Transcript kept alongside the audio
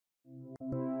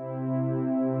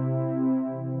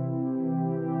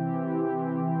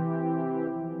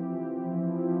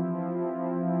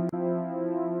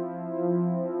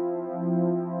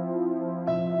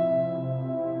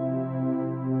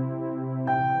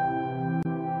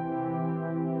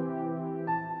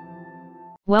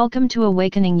Welcome to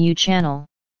Awakening You channel.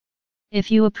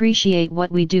 If you appreciate what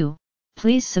we do,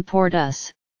 please support us.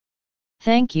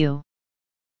 Thank you.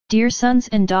 Dear sons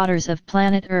and daughters of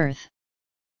planet Earth,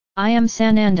 I am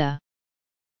Sananda.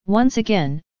 Once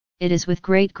again, it is with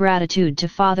great gratitude to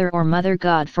Father or Mother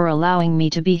God for allowing me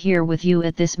to be here with you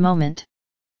at this moment.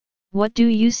 What do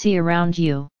you see around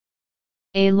you?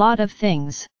 A lot of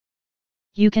things.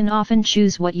 You can often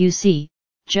choose what you see,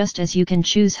 just as you can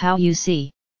choose how you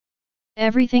see.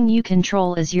 Everything you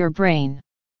control is your brain.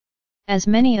 As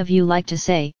many of you like to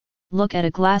say, look at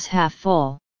a glass half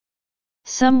full.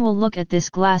 Some will look at this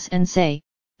glass and say,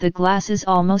 the glass is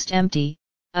almost empty,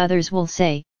 others will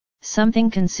say,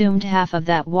 something consumed half of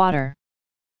that water.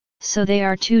 So they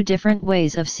are two different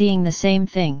ways of seeing the same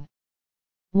thing.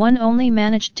 One only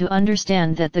managed to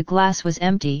understand that the glass was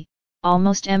empty,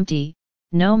 almost empty,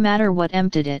 no matter what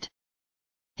emptied it.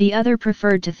 The other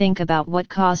preferred to think about what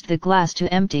caused the glass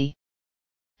to empty.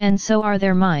 And so are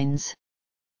their minds.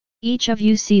 Each of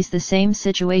you sees the same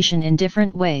situation in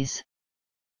different ways.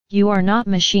 You are not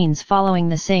machines following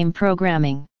the same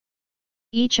programming.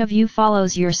 Each of you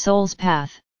follows your soul's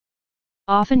path.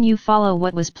 Often you follow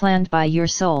what was planned by your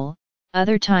soul,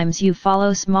 other times you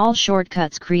follow small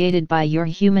shortcuts created by your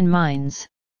human minds.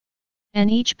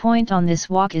 And each point on this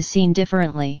walk is seen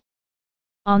differently.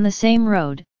 On the same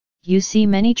road, you see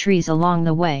many trees along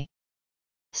the way.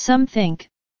 Some think,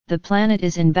 the planet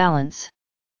is in balance.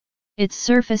 Its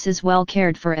surface is well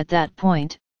cared for at that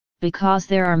point, because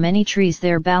there are many trees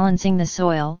there balancing the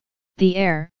soil, the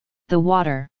air, the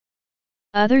water.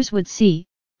 Others would see,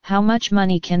 how much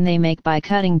money can they make by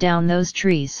cutting down those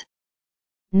trees?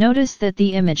 Notice that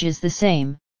the image is the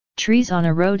same, trees on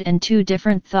a road and two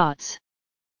different thoughts.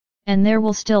 And there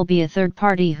will still be a third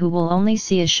party who will only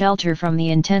see a shelter from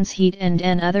the intense heat and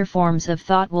other forms of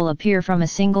thought will appear from a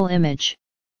single image.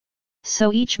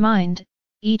 So each mind,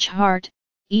 each heart,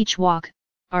 each walk,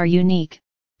 are unique,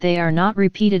 they are not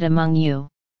repeated among you.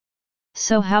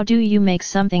 So how do you make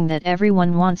something that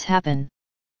everyone wants happen?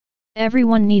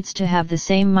 Everyone needs to have the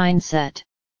same mindset.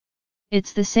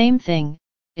 It's the same thing,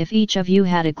 if each of you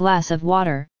had a glass of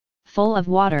water, full of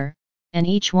water, and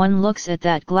each one looks at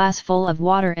that glass full of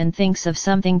water and thinks of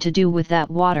something to do with that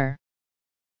water.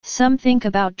 Some think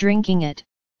about drinking it,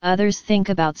 others think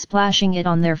about splashing it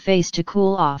on their face to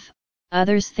cool off.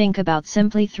 Others think about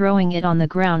simply throwing it on the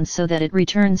ground so that it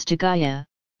returns to Gaia,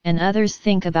 and others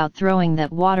think about throwing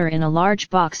that water in a large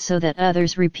box so that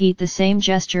others repeat the same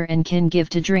gesture and can give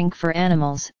to drink for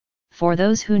animals, for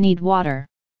those who need water.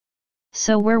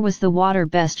 So where was the water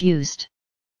best used?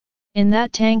 In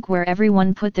that tank where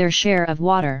everyone put their share of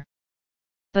water.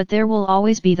 But there will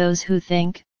always be those who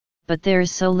think, but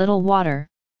there's so little water,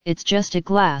 it's just a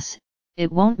glass, it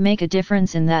won't make a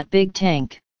difference in that big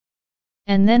tank.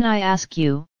 And then I ask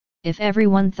you, if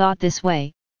everyone thought this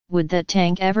way, would that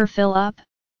tank ever fill up?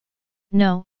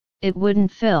 No, it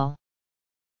wouldn't fill.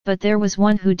 But there was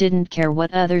one who didn't care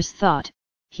what others thought,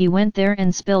 he went there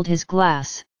and spilled his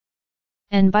glass.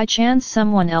 And by chance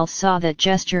someone else saw that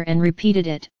gesture and repeated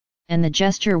it, and the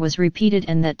gesture was repeated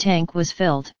and that tank was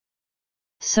filled.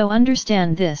 So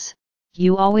understand this,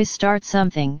 you always start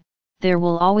something, there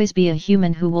will always be a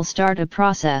human who will start a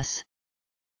process.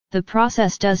 The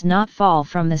process does not fall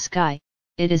from the sky,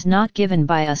 it is not given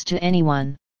by us to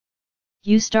anyone.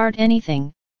 You start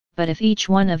anything, but if each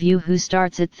one of you who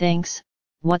starts it thinks,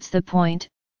 what's the point,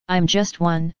 I'm just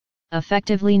one,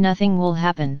 effectively nothing will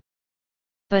happen.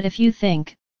 But if you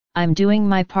think, I'm doing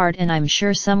my part and I'm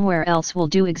sure somewhere else will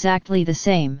do exactly the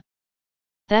same.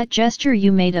 That gesture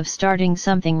you made of starting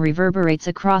something reverberates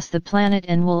across the planet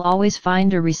and will always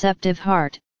find a receptive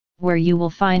heart, where you will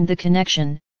find the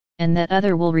connection, and that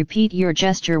other will repeat your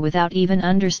gesture without even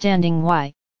understanding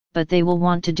why, but they will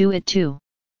want to do it too.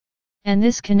 And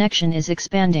this connection is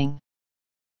expanding.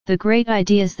 The great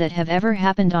ideas that have ever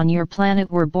happened on your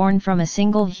planet were born from a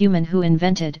single human who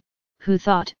invented, who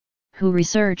thought, who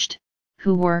researched,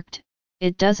 who worked,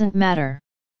 it doesn't matter.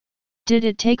 Did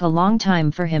it take a long time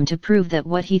for him to prove that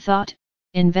what he thought,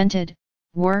 invented,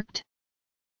 worked?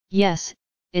 Yes,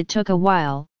 it took a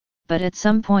while, but at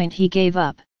some point he gave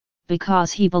up,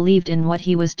 because he believed in what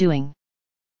he was doing.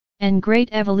 And great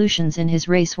evolutions in his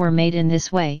race were made in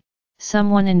this way,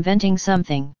 someone inventing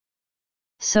something.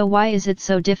 So why is it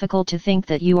so difficult to think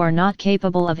that you are not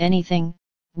capable of anything?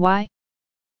 Why?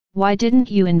 Why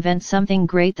didn't you invent something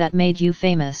great that made you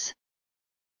famous?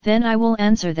 Then I will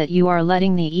answer that you are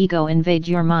letting the ego invade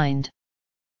your mind.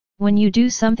 When you do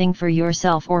something for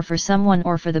yourself or for someone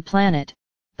or for the planet,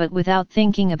 but without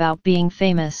thinking about being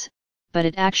famous, but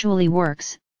it actually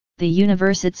works, the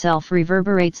universe itself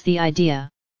reverberates the idea.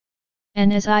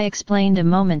 And as I explained a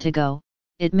moment ago,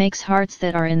 it makes hearts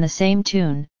that are in the same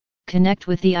tune, connect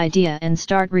with the idea and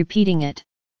start repeating it.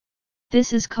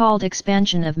 This is called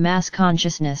expansion of mass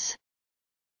consciousness.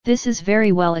 This is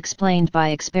very well explained by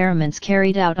experiments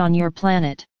carried out on your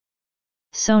planet.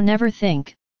 So never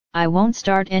think, I won't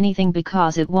start anything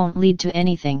because it won't lead to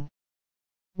anything.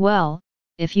 Well,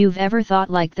 if you've ever thought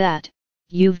like that,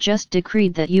 you've just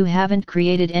decreed that you haven't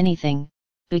created anything,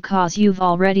 because you've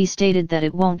already stated that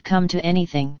it won't come to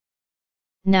anything.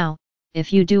 Now,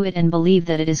 if you do it and believe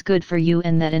that it is good for you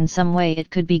and that in some way it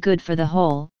could be good for the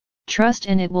whole, trust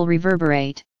and it will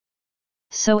reverberate.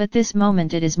 So at this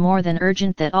moment it is more than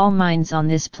urgent that all minds on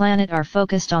this planet are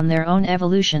focused on their own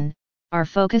evolution, are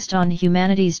focused on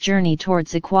humanity's journey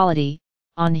towards equality,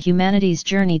 on humanity's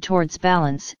journey towards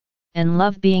balance, and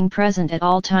love being present at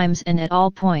all times and at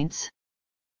all points.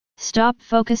 Stop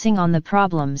focusing on the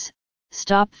problems,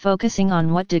 stop focusing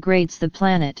on what degrades the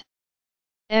planet.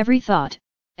 Every thought,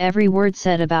 every word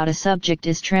said about a subject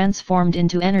is transformed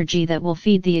into energy that will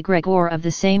feed the egregore of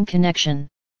the same connection.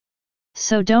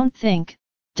 So don't think,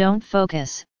 don't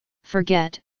focus,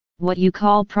 forget what you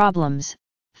call problems,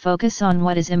 focus on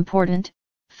what is important,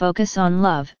 focus on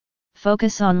love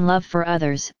for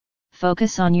others,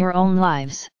 focus on your own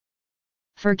lives.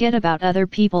 Forget about other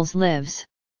people's lives.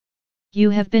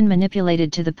 You have been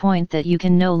manipulated to the point that you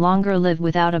can no longer live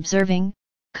without observing,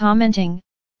 commenting,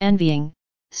 envying,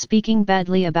 speaking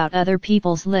badly about other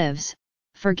people's lives,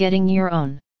 forgetting your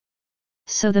own.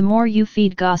 So the more you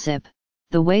feed gossip,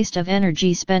 the waste of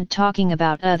energy spent talking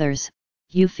about others,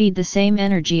 you feed the same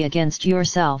energy against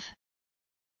yourself.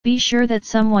 Be sure that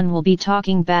someone will be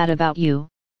talking bad about you,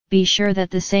 be sure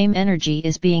that the same energy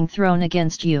is being thrown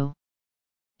against you.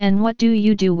 And what do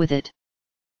you do with it?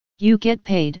 You get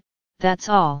paid, that's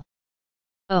all.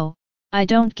 Oh, I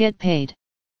don't get paid.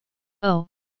 Oh,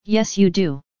 yes you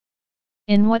do.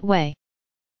 In what way?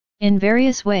 In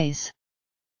various ways.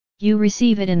 You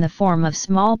receive it in the form of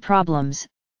small problems,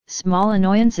 small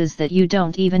annoyances that you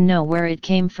don't even know where it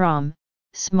came from,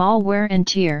 small wear and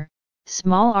tear,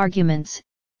 small arguments,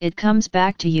 it comes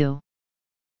back to you.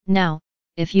 Now,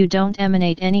 if you don't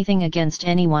emanate anything against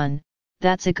anyone,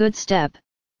 that's a good step,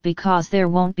 because there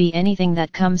won't be anything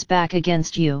that comes back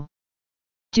against you.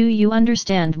 Do you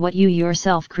understand what you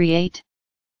yourself create?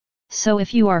 So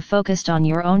if you are focused on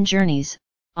your own journeys,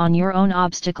 on your own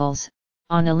obstacles,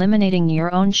 on eliminating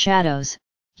your own shadows,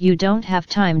 you don't have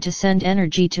time to send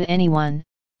energy to anyone,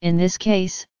 in this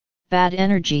case, bad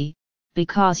energy,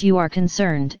 because you are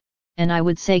concerned, and I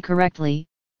would say correctly,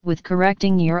 with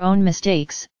correcting your own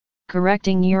mistakes,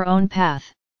 correcting your own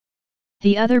path.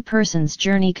 The other person's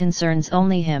journey concerns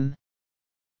only him.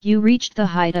 You reached the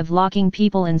height of locking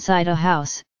people inside a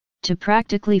house, to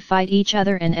practically fight each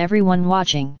other and everyone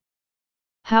watching.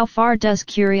 How far does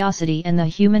curiosity and the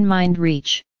human mind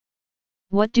reach?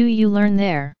 What do you learn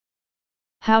there?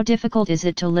 How difficult is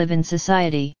it to live in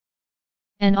society?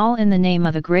 And all in the name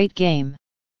of a great game.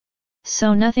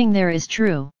 So nothing there is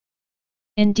true.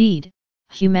 Indeed,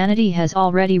 humanity has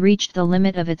already reached the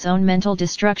limit of its own mental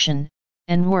destruction,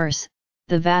 and worse,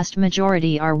 the vast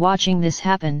majority are watching this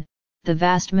happen, the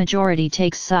vast majority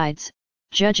takes sides,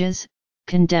 judges,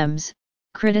 condemns,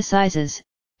 criticizes,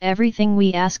 everything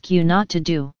we ask you not to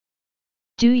do.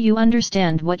 Do you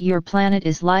understand what your planet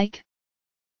is like?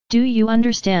 Do you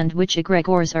understand which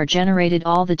egregores are generated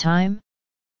all the time?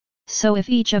 So if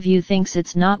each of you thinks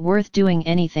it's not worth doing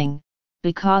anything,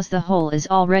 because the whole is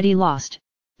already lost,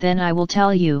 then I will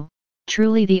tell you,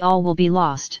 truly the all will be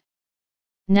lost.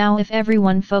 Now if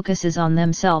everyone focuses on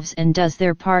themselves and does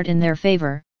their part in their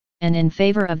favor, and in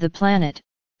favor of the planet,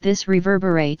 this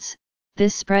reverberates,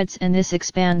 this spreads and this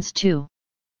expands too.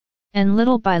 And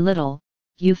little by little,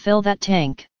 you fill that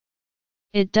tank.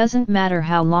 It doesn't matter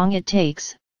how long it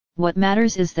takes, what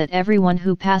matters is that everyone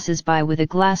who passes by with a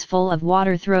glass full of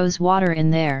water throws water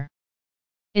in there.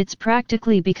 It's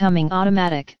practically becoming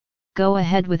automatic, go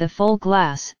ahead with a full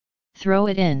glass, throw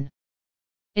it in.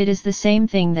 It is the same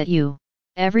thing that you,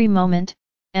 every moment,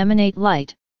 emanate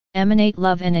light, emanate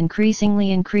love and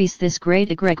increasingly increase this great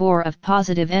egregore of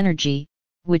positive energy,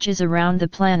 which is around the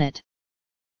planet.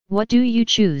 What do you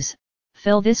choose?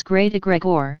 Fill this great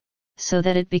egregore, so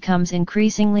that it becomes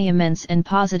increasingly immense and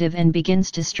positive and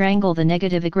begins to strangle the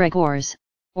negative egregores,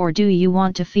 or do you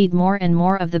want to feed more and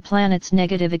more of the planet's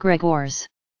negative egregores?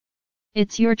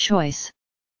 It's your choice.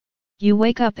 You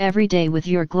wake up every day with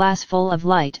your glass full of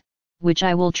light, which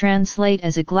I will translate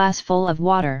as a glass full of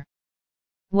water.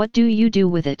 What do you do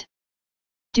with it?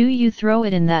 Do you throw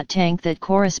it in that tank that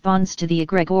corresponds to the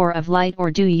egregore of light, or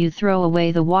do you throw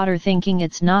away the water thinking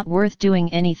it's not worth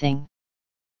doing anything?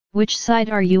 Which side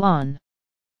are you on?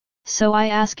 So I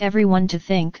ask everyone to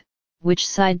think, which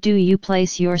side do you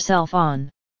place yourself on?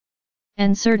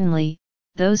 And certainly,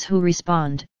 those who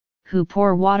respond, who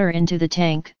pour water into the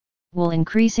tank, will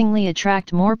increasingly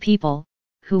attract more people,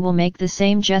 who will make the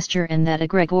same gesture, and that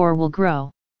egregore will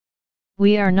grow.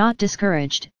 We are not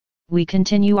discouraged, we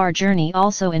continue our journey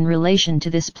also in relation to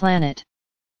this planet.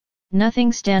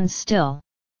 Nothing stands still.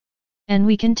 And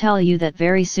we can tell you that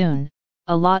very soon,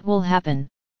 a lot will happen.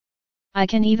 I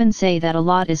can even say that a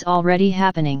lot is already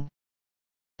happening.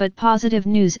 But positive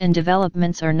news and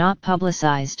developments are not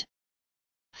publicized.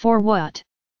 For what?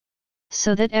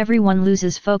 So that everyone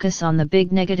loses focus on the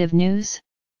big negative news?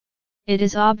 It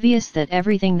is obvious that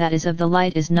everything that is of the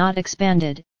light is not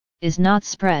expanded, is not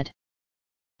spread.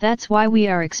 That's why we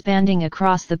are expanding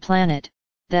across the planet,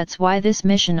 that's why this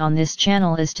mission on this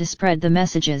channel is to spread the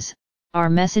messages, our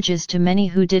messages to many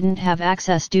who didn't have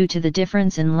access due to the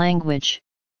difference in language.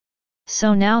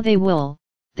 So now they will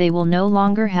no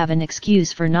longer have an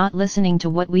excuse for not listening to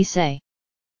what we say.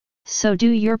 So do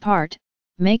your part,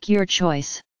 make your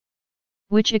choice.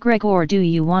 Which egregore do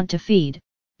you want to feed,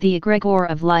 the egregore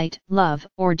of light, love,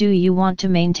 or do you want to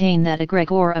maintain that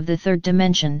egregore of the third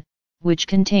dimension, which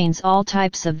contains all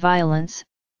types of violence,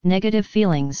 negative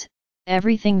feelings,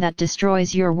 everything that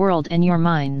destroys your world and your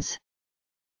minds?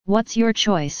 What's your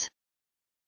choice?